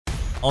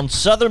on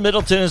Southern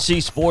Middle Tennessee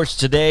Sports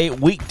Today,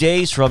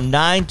 weekdays from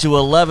 9 to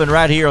 11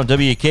 right here on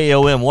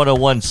WKOM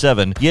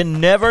 1017. You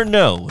never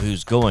know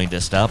who's going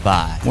to stop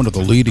by. One of the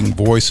leading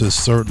voices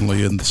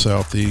certainly in the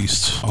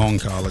Southeast on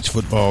college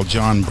football,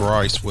 John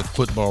Bryce with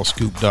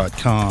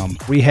footballscoop.com.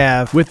 We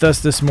have with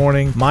us this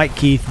morning Mike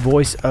Keith,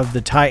 voice of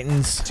the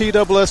Titans.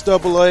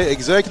 TSSAA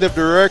Executive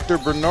Director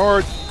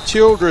Bernard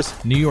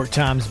Childress. New York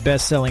Times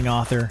best-selling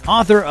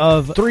author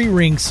of Three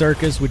Ring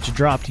Circus, which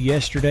dropped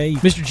yesterday.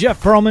 Mr.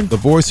 Jeff Pearlman. The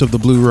voice of the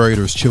Blue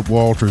Raiders, Chip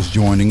Walters,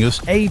 joining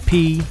us.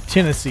 AP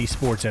Tennessee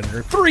sports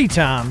editor.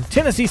 Three-time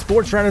Tennessee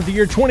Sports Writer of the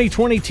Year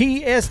 2020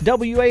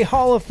 TSWA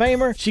Hall of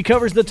Famer. She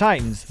covers the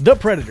Titans, the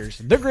Predators,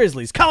 the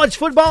Grizzlies, college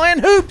football,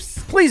 and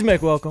hoops. Please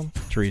make welcome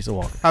Teresa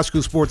Walker. High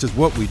school sports is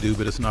what we do,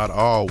 but it's not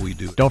all we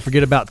do. Don't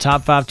forget about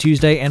Top 5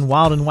 Tuesday and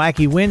Wild and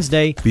Wacky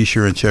Wednesday. Be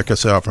sure and check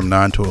us out from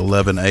 9 to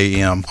 11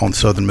 a.m. on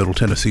Southern Middle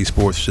Tennessee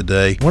Sports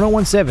Today.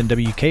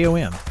 1017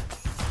 WKOM.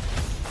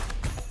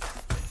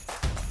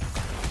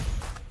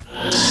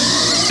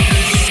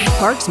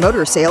 Parks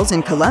Motor Sales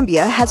in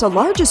Columbia has a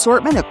large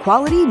assortment of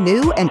quality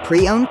new and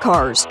pre-owned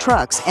cars,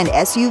 trucks, and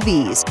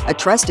SUVs, a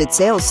trusted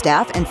sales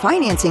staff, and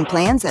financing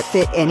plans that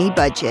fit any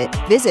budget.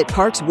 Visit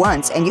Parks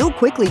once and you'll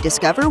quickly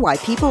discover why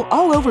people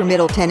all over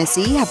Middle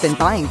Tennessee have been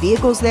buying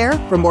vehicles there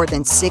for more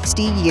than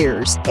 60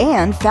 years.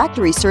 And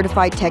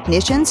factory-certified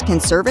technicians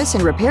can service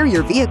and repair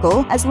your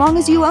vehicle as long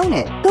as you own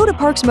it. Go to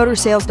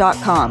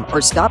parksmotorsales.com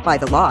or stop by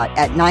the lot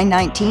at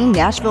 919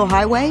 Nashville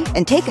Highway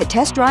and take a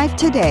test drive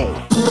today.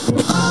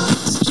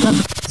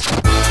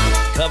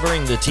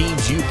 Covering the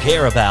teams you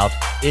care about,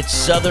 it's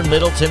Southern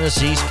Middle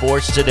Tennessee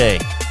Sports Today.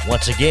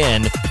 Once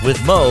again,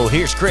 with Mo,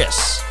 here's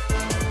Chris.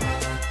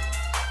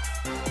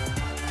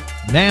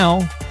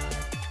 Now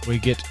we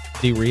get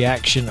the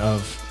reaction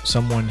of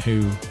someone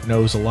who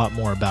knows a lot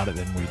more about it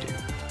than we do.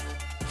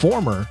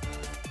 Former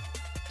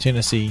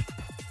Tennessee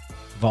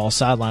Vol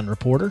sideline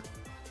reporter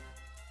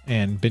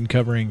and been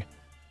covering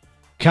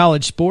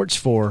college sports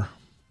for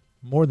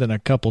more than a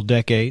couple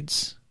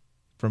decades.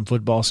 From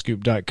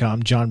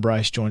footballscoop.com, John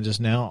Bryce joins us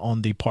now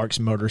on the Parks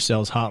Motor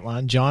Sales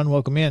Hotline. John,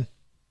 welcome in.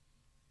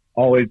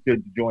 Always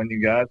good to join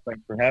you guys.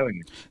 Thanks for having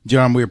me.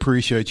 John, we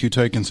appreciate you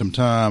taking some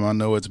time. I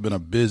know it's been a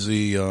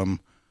busy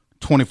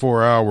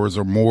 24 hours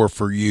or more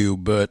for you,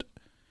 but,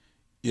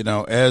 you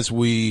know, as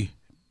the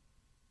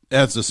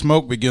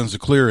smoke begins to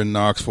clear in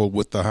Knoxville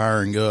with the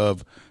hiring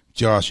of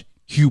Josh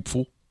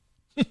Heupel.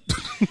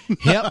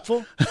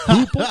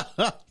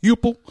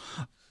 Heupel.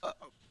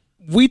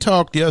 We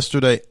talked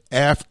yesterday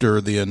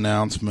after the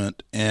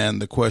announcement,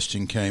 and the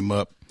question came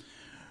up,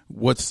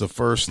 what's the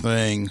first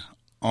thing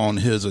on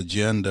his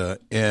agenda?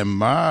 And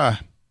my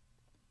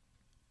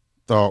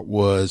thought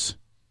was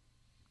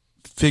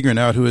figuring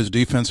out who his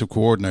defensive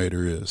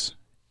coordinator is.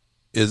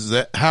 Is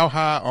that how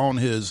high on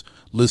his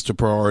list of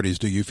priorities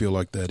do you feel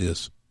like that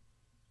is?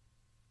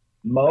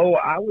 Mo,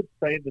 I would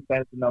say that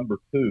that's number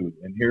two,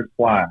 and here's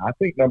why. I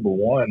think number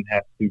one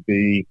has to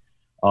be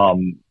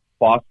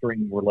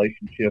fostering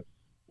relationships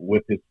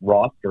with his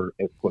roster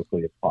as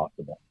quickly as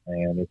possible.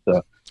 And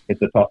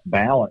it's a tough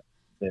balance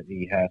that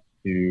he has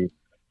to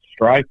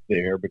strike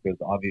there, because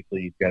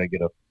obviously he's got to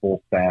get a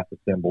full staff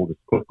assembled as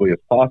quickly as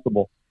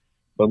possible.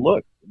 But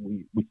look,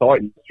 we saw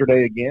it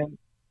yesterday again,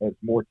 as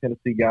more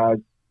Tennessee guys,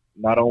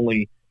 not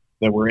only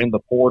that were in the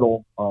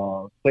portal,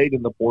 stayed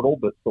in the portal,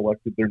 but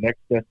selected their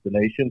next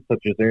destination,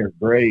 such as Eric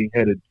Gray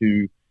headed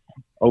to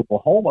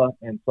Oklahoma.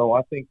 And so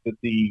I think that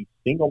the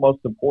single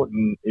most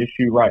important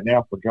issue right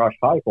now for Josh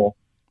Heupel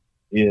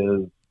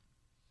is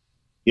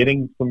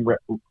getting some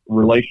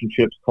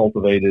relationships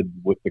cultivated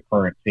with the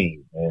current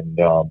team, and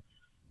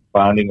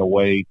finding a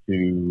way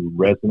to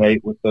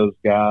resonate with those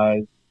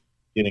guys,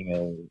 getting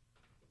a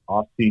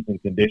off-season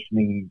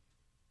conditioning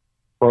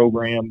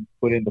program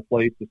put into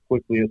place as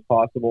quickly as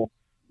possible.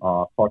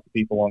 Talked to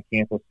people on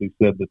campus who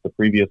said that the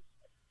previous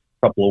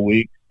couple of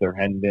weeks there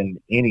hadn't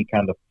been any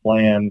kind of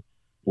plan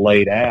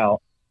laid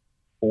out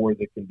for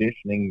the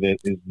conditioning that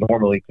is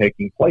normally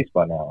taking place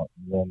by now.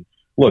 And then,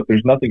 look,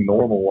 there's nothing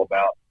normal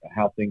about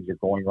how things are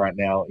going right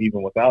now,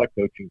 even without a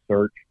coaching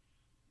search,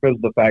 because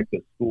of the fact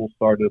that school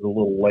started a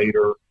little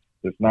later.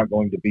 There's not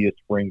going to be a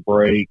spring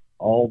break,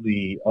 all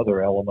the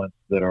other elements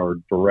that are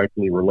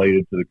directly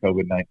related to the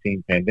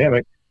COVID-19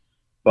 pandemic.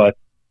 But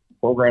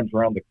programs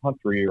around the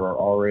country are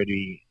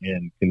already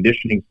in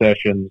conditioning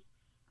sessions.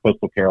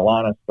 Coastal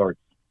Carolina starts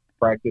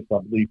practice, I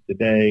believe,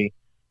 today.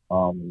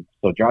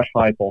 So Josh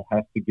Heupel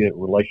has to get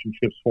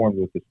relationships formed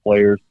with his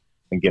players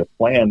and get a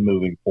plan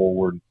moving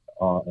forward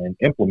and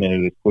implement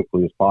it as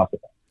quickly as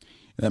possible.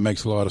 That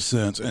makes a lot of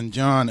sense. And,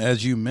 John,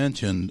 as you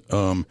mentioned,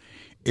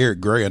 Eric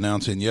Gray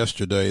announcing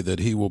yesterday that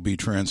he will be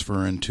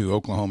transferring to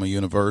Oklahoma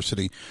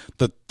University,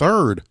 the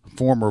third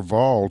former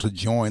Vol to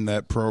join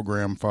that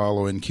program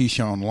following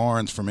Keyshawn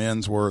Lawrence from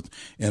Ensworth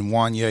and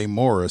Wanye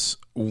Morris.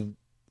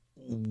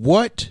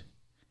 What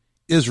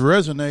is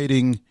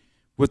resonating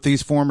with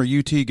these former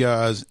UT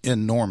guys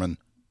in Norman?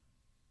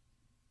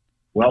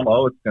 Well,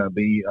 Mo, it's going to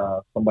be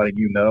somebody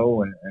you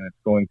know, and it's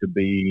going to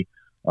be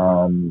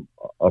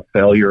a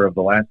failure of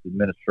the last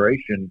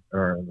administration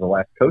or the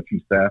last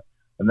coaching staff,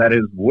 and that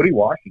is Woody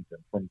Washington.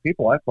 From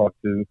people I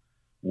talked to,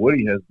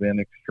 Woody has been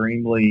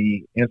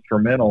extremely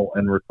instrumental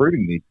in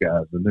recruiting these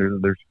guys, and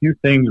there's few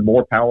things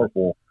more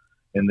powerful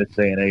in this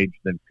day and age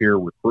than peer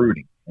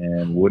recruiting.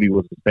 And Woody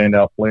was a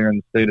standout player in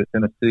the state of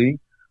Tennessee,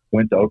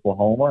 went to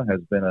Oklahoma,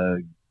 has been a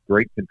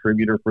great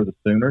contributor for the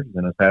Sooners,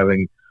 and is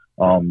having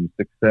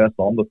success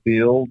on the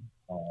field,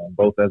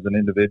 both as an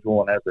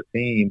individual and as a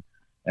team.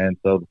 And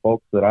so the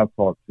folks that I've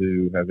talked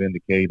to have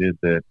indicated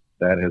that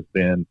has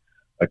been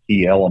a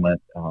key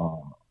element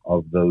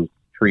of those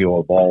trio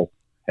of balls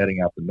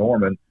heading out to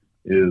Norman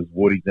is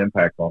Woody's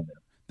impact on them.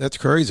 That's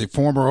crazy.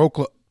 Former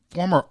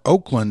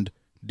Oakland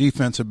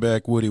defensive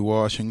back Woody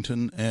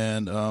Washington,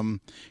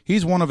 and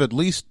he's one of at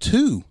least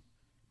two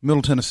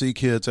Middle Tennessee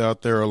kids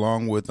out there,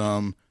 along with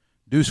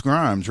Deuce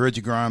Grimes,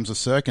 Reggie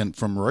Grimes II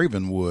from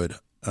Ravenwood,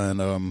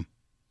 and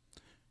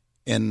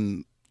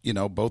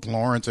both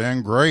Lawrence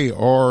and Gray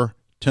are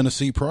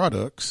Tennessee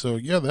products. So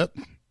yeah, that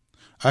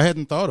I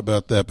hadn't thought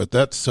about that, but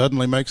that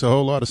suddenly makes a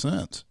whole lot of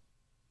sense.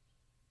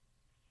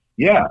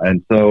 Yeah,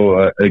 and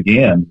so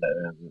again,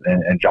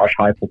 and Josh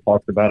Heupel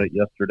talked about it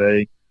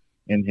yesterday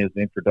in his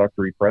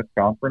introductory press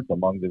conference.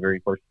 Among the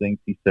very first things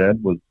he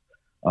said was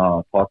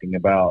talking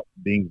about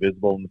being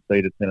visible in the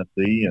state of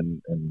Tennessee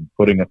and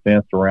putting a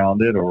fence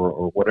around it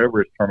or whatever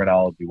his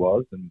terminology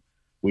was. And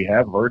we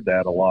have heard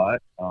that a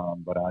lot,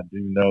 but I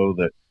do know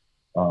that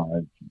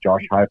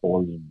Josh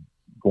Heupel is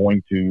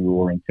going to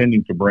or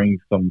intending to bring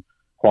some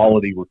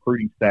quality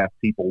recruiting staff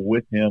people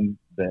with him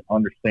that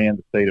understand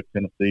the state of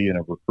Tennessee and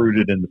have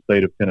recruited in the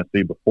state of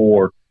Tennessee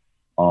before.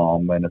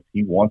 And if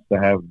he wants to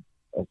have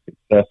a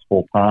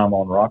successful time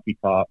on Rocky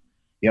Top,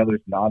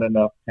 there's not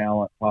enough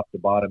talent top to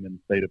bottom in the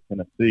state of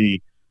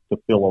Tennessee to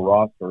fill a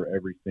roster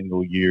every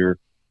single year.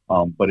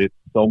 But it's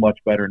so much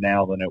better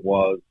now than it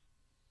was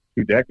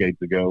 2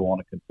 decades ago on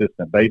a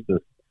consistent basis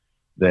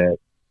that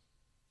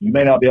you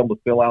may not be able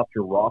to fill out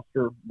your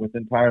roster with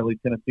entirely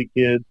Tennessee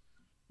kids,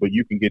 but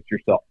you can get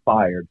yourself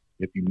fired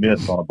if you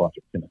miss on a bunch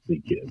of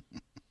Tennessee kids.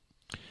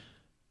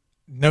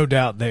 No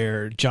doubt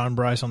there. John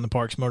Bryce on the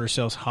Parks Motor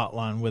Sales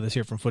Hotline with us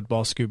here from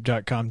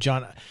footballscoop.com.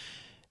 John,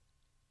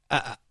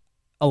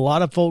 a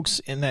lot of folks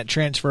in that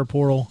transfer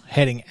portal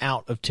heading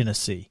out of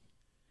Tennessee.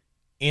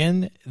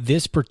 In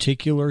this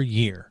particular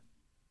year,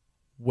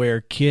 where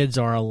kids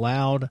are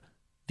allowed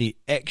the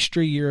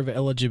extra year of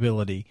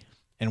eligibility,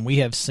 and we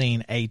have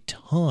seen a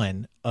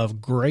ton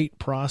of great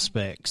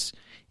prospects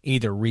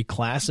either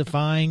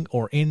reclassifying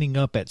or ending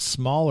up at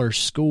smaller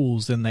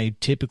schools than they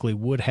typically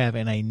would have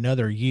in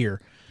another year.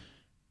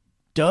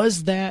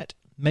 Does that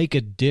make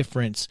a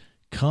difference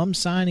come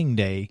signing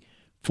day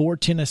for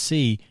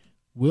Tennessee?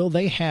 Will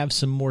they have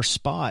some more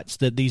spots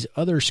that these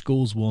other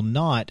schools will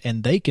not,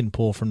 and they can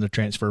pull from the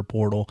transfer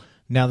portal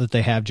now that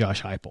they have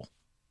Josh Heupel?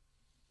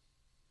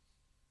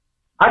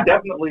 I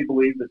definitely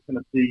believe that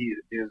Tennessee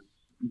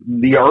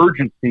the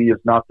urgency is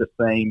not the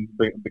same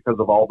because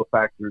of all the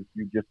factors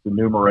you just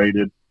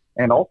enumerated.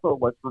 And also,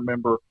 let's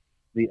remember,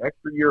 the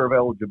extra year of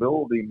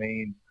eligibility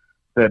means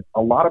that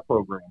a lot of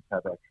programs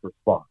have extra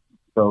spots.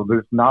 So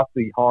there's not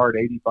the hard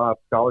 85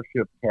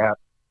 scholarship cap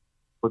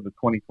for the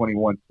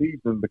 2021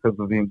 season because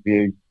of the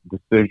NCAA's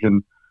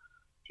decision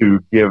to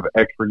give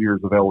extra years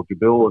of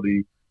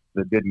eligibility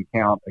that didn't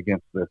count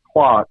against the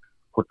clock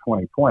for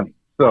 2020.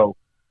 So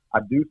I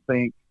do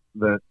think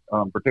that,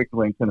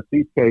 particularly in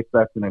Tennessee's case,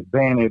 that's an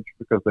advantage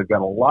because they've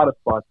got a lot of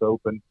spots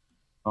open.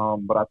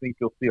 But I think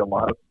you'll see a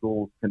lot of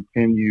schools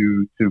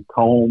continue to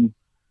comb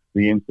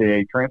the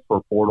NCAA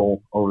transfer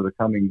portal over the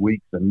coming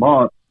weeks and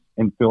months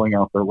in filling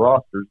out their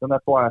rosters. And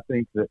that's why I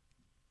think that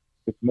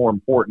it's more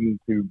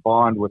important to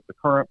bond with the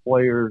current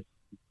players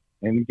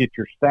and get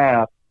your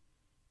staff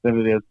than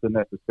it is to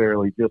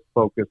necessarily just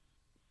focus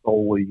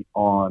solely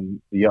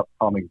on the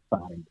upcoming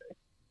signing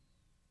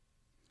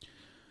day.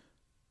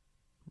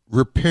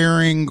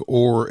 Repairing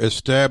or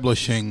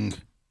establishing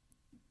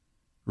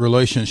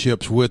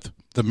relationships with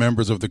the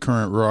members of the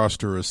current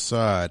roster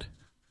aside,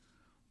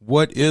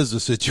 what is the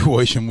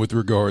situation with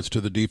regards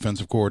to the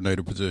defensive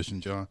coordinator position,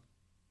 John?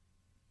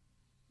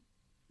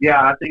 Yeah,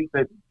 I think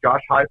that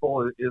Josh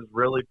Heupel is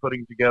really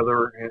putting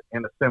together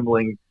and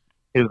assembling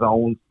his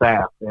own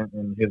staff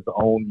in his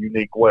own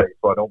unique way.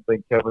 So I don't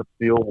think Kevin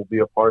Steele will be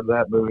a part of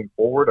that moving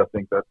forward. I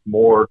think that's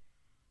more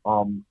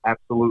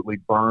absolutely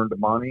burned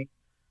money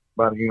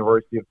by the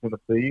University of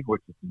Tennessee,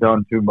 which has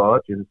done too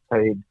much. It has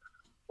paid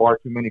far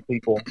too many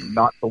people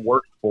not to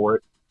work for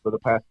it for the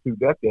past 2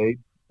 decades.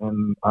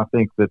 And I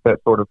think that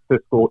sort of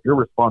fiscal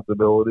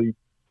irresponsibility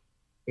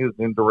is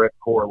in direct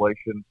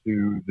correlation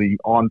to the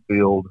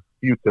on-field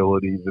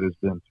futility that has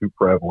been too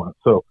prevalent.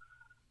 So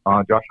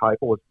Josh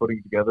Heupel is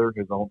putting together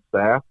his own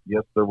staff.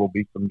 Yes, there will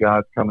be some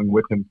guys coming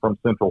with him from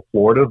Central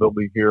Florida. They'll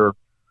be here.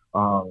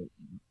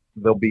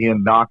 They'll be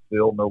in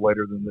Knoxville no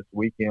later than this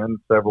weekend,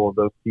 several of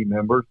those key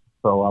members.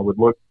 So I would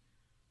look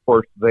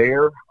first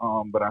there.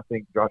 But I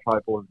think Josh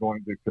Heupel is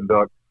going to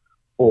conduct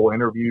full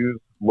interviews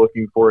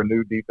looking for a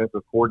new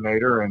defensive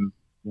coordinator and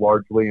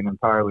largely an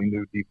entirely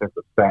new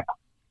defensive staff.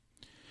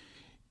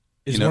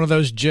 Is one of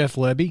those Jeff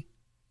Lebby?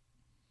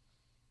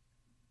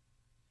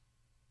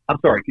 I'm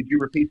sorry, could you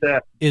repeat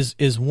that?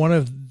 Is one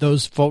of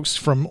those folks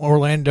from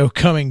Orlando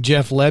coming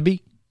Jeff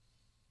Lebby?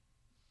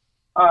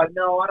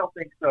 No, I don't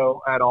think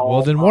so at all.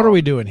 Well, then what are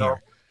we doing no.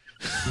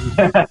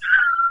 here?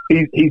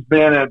 He's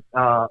been in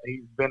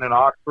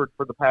Oxford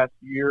for the past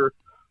year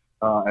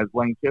as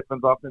Lane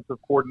Kiffin's offensive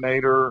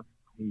coordinator.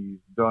 He's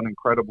done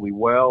incredibly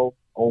well.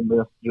 Ole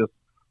Miss just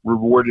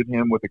rewarded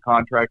him with a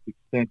contract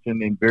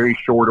extension in very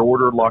short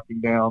order,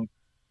 locking down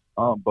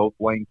both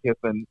Lane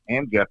Kiffin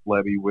and Jeff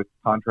Lebby with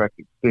contract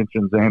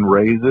extensions and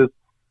raises.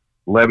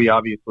 Lebby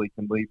obviously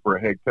can leave for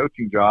a head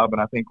coaching job,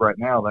 and I think right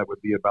now that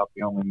would be about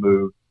the only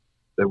move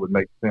that would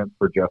make sense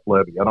for Jeff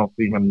Lebby. I don't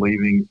see him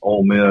leaving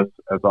Ole Miss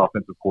as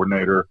offensive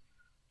coordinator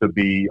to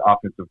be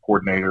offensive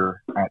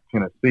coordinator at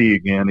Tennessee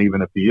again,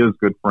 even if he is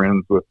good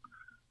friends with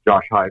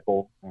Josh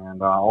Heupel.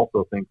 And I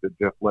also think that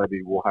Jeff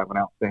Lebby will have an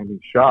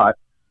outstanding shot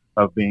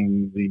of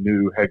being the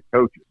new head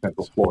coach at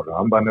Central Florida.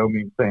 I'm by no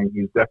means saying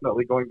he's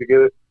definitely going to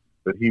get it,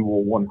 but he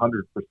will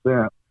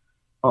 100%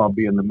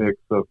 be in the mix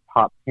of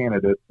top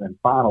candidates and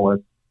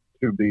finalists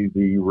to be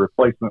the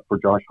replacement for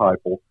Josh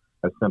Heupel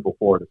as Central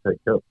Florida's head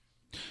coach.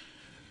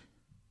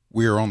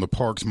 We are on the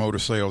Parks Motor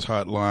Sales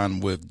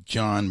Hotline with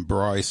John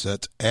Bryce.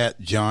 That's at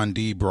John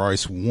D.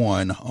 Bryce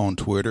 1 on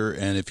Twitter.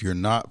 And if you're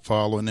not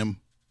following him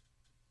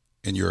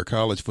and you're a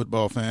college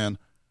football fan,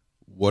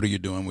 what are you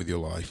doing with your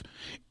life?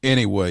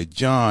 Anyway,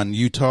 John,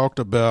 you talked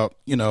about,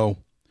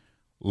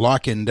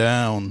 locking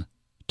down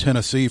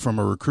Tennessee from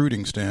a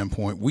recruiting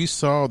standpoint. We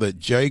saw that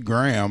Jay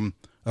Graham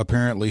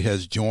apparently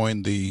has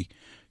joined the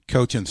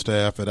coaching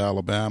staff at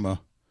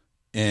Alabama,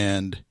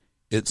 and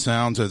it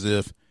sounds as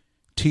if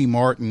T.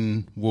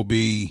 Martin will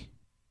be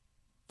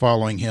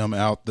following him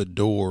out the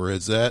door.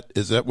 Is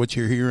that what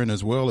you're hearing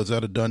as well? Is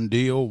that a done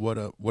deal? What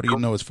do you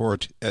know as far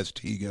as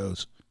T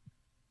goes?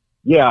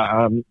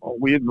 Yeah,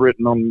 we had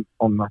written on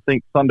I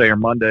think Sunday or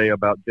Monday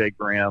about Jay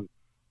Graham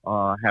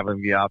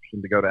having the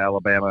option to go to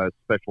Alabama as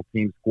special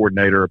teams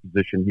coordinator, a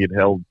position he had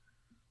held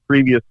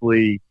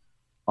previously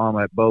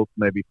at both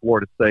maybe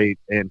Florida State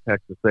and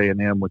Texas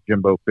A&M with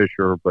Jimbo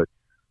Fisher. But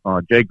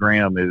Jay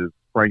Graham is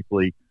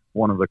frankly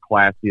one of the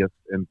classiest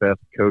and best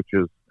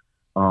coaches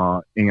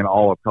in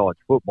all of college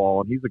football,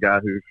 and he's a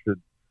guy who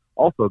should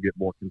also get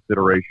more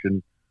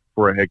consideration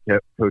for a head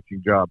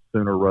coaching job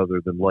sooner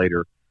rather than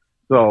later.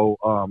 So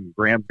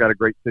Graham's got a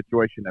great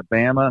situation at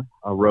Bama.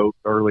 I wrote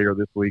earlier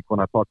this week when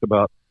I talked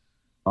about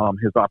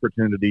his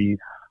opportunity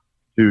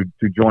to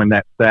join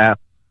that staff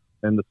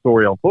and the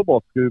story on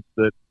Football Scoops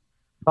that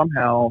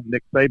somehow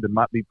Nick Saban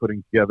might be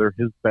putting together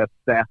his best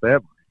staff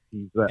ever.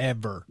 He's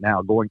ever.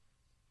 Now going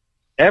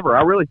ever.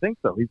 I really think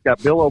so. He's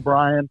got Bill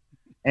O'Brien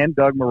and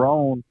Doug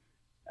Marrone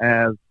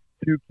as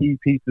two key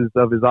pieces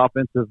of his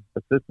offensive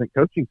assistant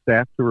coaching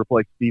staff to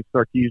replace Steve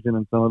Sarkisian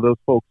and some of those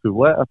folks who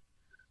left.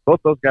 Both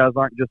those guys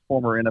aren't just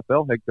former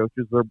NFL head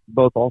coaches. They're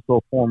both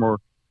also former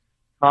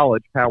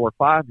college Power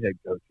 5 head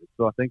coaches.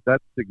 So I think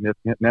that's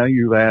significant. Now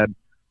you add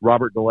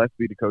Robert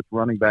Gillespie to coach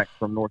running backs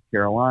from North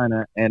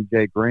Carolina and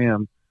Jay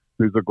Graham,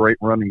 who's a great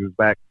running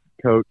back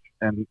coach,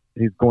 and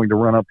he's going to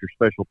run up your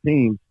special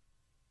teams.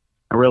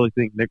 I really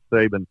think Nick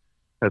Saban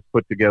has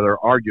put together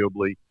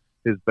arguably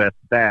his best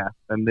staff.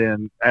 And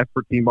then as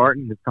for T.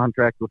 Martin, his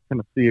contract with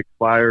Tennessee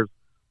expires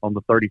on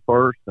the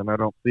 31st, and I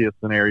don't see a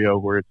scenario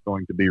where it's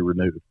going to be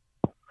renewed.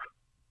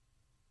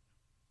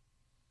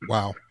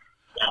 Wow.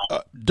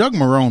 Doug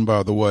Marrone,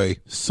 by the way,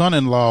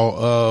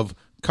 son-in-law of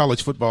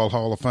College Football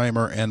Hall of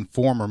Famer and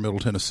former Middle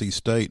Tennessee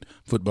State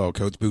football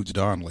coach Boots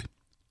Donnelly.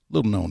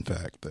 Little known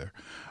fact there.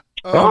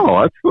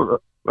 That's good.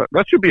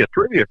 That should be a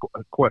trivia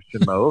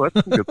question, though.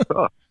 That's some good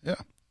stuff. Yeah.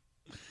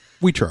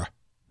 We try.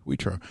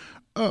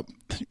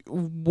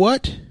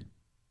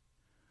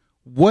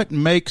 What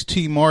makes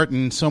T.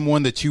 Martin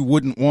someone that you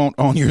wouldn't want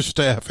on your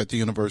staff at the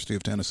University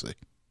of Tennessee?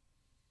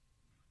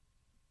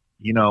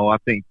 I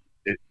think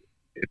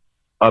it's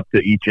up to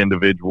each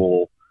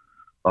individual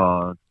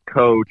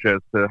coach as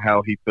to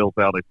how he fills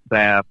out his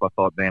staff. I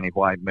thought Danny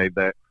White made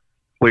that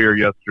clear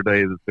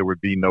yesterday that there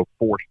would be no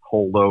forced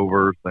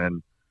holdovers.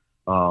 And,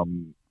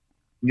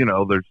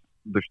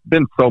 there's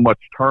been so much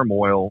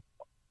turmoil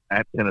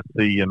at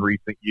Tennessee in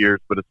recent years,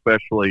 but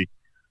especially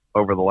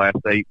over the last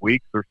 8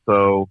 weeks or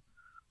so,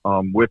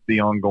 with the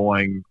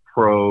ongoing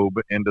probe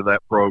into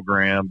that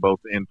program,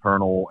 both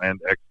internal and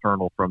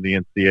external from the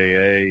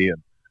NCAA.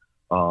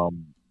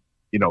 And,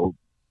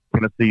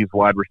 Tennessee's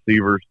wide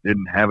receivers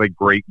didn't have a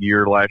great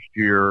year last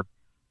year.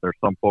 There's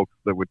some folks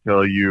that would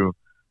tell you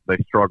they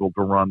struggled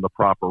to run the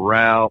proper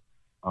route.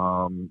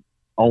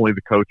 Only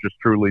the coaches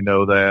truly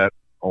know that,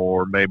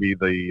 or maybe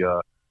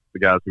the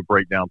guys who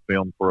break down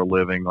film for a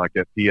living, like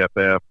at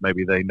PFF,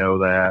 maybe they know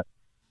that.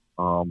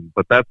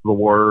 But that's the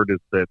word, is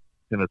that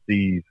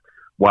Tennessee's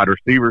wide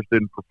receivers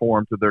didn't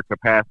perform to their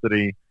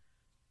capacity.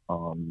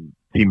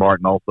 T.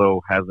 Martin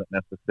also hasn't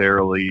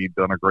necessarily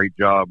done a great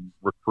job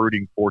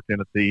recruiting for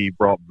Tennessee. He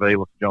brought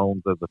Velus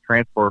Jones as a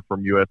transfer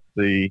from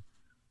USC,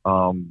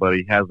 but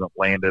he hasn't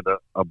landed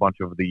a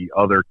bunch of the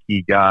other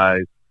key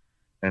guys.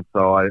 And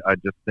so I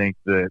just think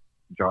that,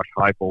 Josh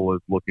Heupel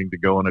is looking to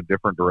go in a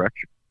different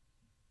direction.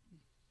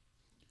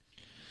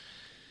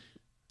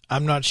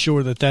 I'm not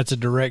sure that that's a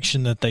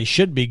direction that they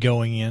should be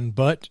going in,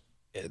 but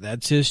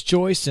that's his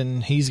choice,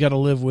 and he's got to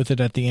live with it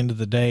at the end of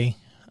the day.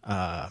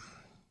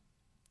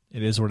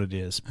 It is what it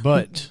is.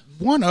 But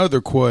one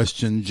other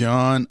question,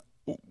 John.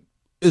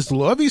 Is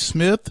Lovie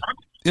Smith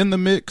in the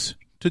mix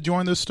to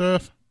join this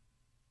staff?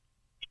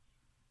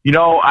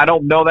 I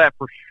don't know that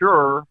for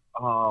sure,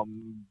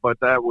 but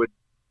that would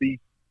be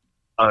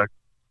an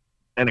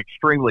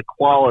extremely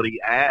quality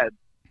ad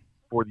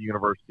for the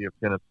University of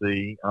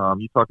Tennessee.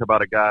 You talk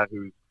about a guy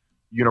who's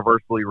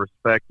universally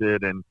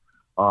respected and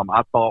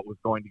I thought was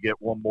going to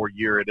get one more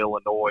year at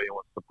Illinois and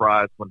was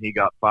surprised when he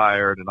got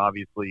fired. And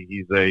obviously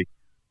he's a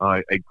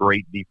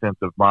great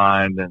defensive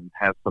mind and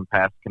has some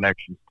past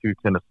connections to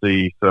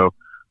Tennessee. So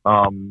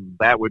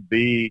that would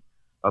be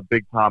a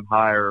big-time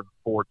hire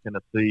for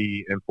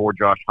Tennessee and for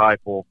Josh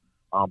Heupel,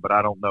 but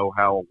I don't know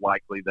how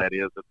likely that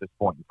is at this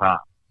point in time.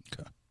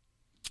 Okay.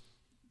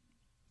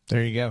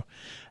 There you go.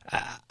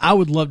 I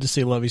would love to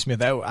see Lovie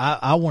Smith.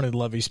 I wanted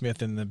Lovie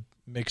Smith in the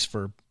mix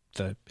for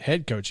the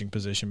head coaching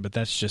position, but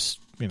that's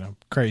just,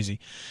 crazy.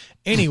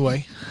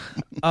 Anyway,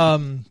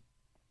 John,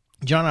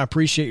 I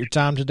appreciate your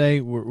time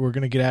today. We're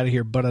going to get out of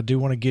here, but I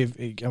want to give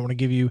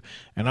you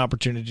an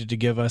opportunity to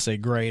give us a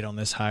grade on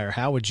this hire.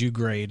 How would you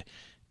grade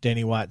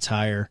Danny White's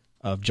hire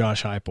of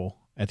Josh Heupel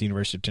at the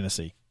University of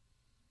Tennessee?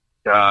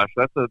 Gosh,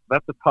 that's a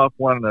tough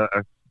one. A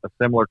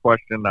similar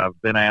question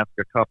I've been asked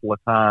a couple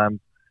of times.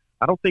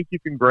 I don't think you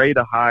can grade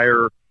a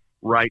hire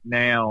right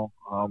now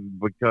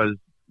because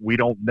we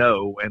don't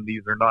know, and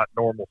these are not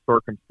normal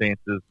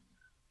circumstances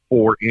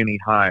for any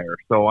hire.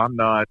 So I'm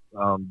not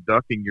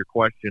ducking your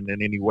question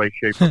in any way,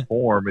 shape, or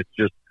form. It's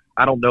just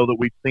I don't know that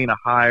we've seen a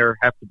hire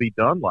have to be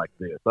done like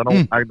this.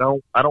 I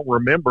don't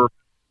remember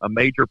a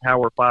major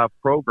Power 5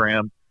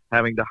 program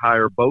having to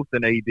hire both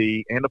an AD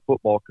and a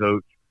football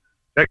coach,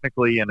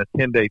 technically in a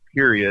 10-day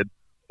period,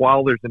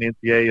 while there's an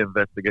NCAA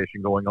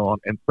investigation going on,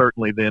 and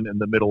certainly then in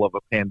the middle of a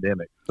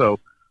pandemic. So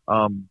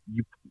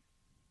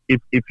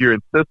if you're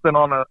insistent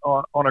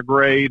on a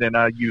grade, and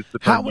I use the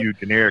term "you"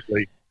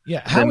 generically,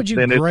 how would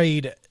you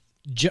grade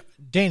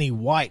Danny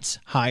White's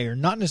hire?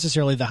 Not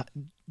necessarily the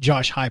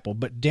Josh Heupel,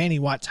 but Danny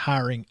White's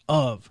hiring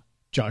of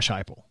Josh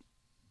Heupel.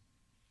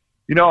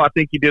 I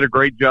think he did a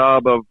great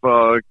job of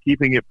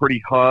keeping it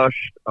pretty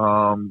hushed.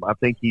 I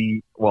think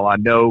I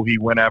know he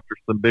went after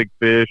some big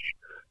fish,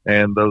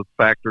 and those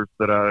factors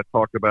that I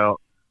talked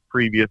about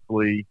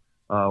previously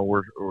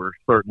were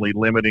certainly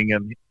limiting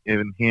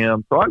in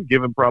him. So I'd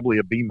give him probably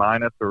a B-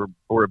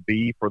 or a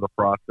B for the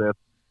process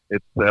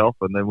itself,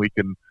 and then we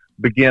can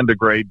begin to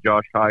grade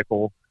Josh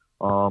Heupel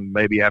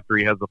maybe after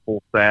he has a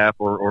full staff,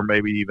 or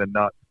maybe even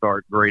not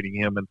start grading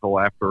him until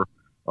after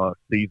a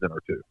season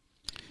or two.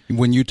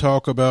 When you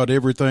talk about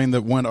everything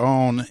that went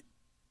on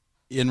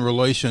in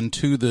relation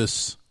to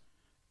this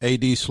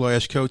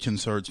AD/coaching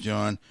search,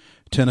 John,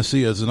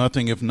 Tennessee is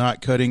nothing if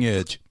not cutting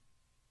edge.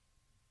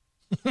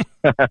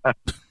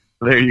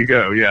 There you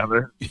go. Yeah.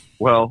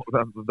 Well,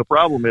 the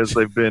problem is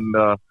they've been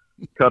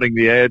cutting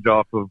the edge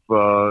off of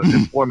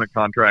employment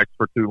contracts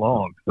for too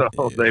long. So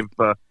yeah.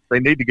 They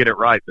need to get it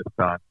right this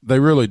time. They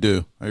really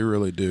do. They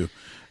really do.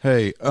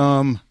 Hey,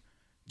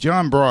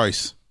 John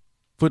Bryce,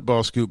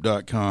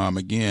 footballscoop.com,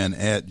 again,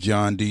 at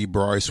John D.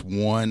 Bryce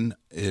 1.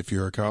 If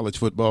you're a college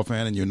football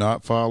fan and you're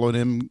not following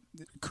him,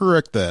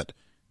 correct that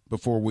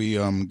before we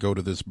go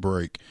to this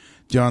break.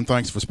 John,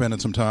 thanks for spending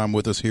some time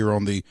with us here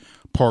on the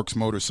Parks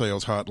Motor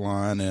Sales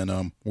Hotline,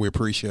 and we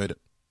appreciate it.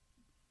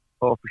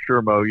 Oh, for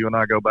sure, Mo. You and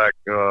I go back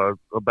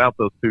about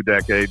those 2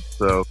 decades.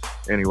 So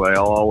anyway,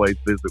 I'll always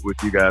visit with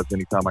you guys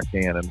anytime I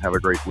can, and have a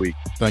great week.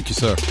 Thank you,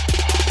 sir.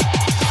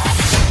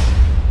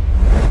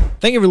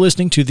 Thank you for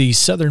listening to the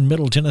Southern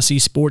Middle Tennessee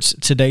Sports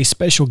Today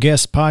special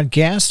guest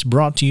podcast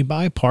brought to you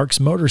by Parks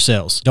Motor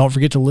Sales. Don't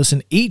forget to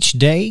listen each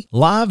day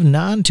live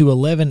 9 to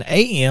 11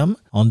 a.m.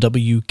 on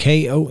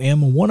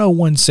WKOM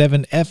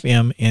 1017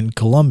 FM in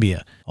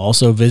Columbia.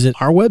 Also visit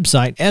our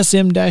website,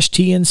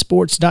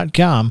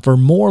 sm-tnsports.com, for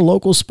more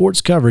local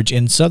sports coverage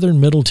in Southern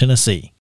Middle Tennessee.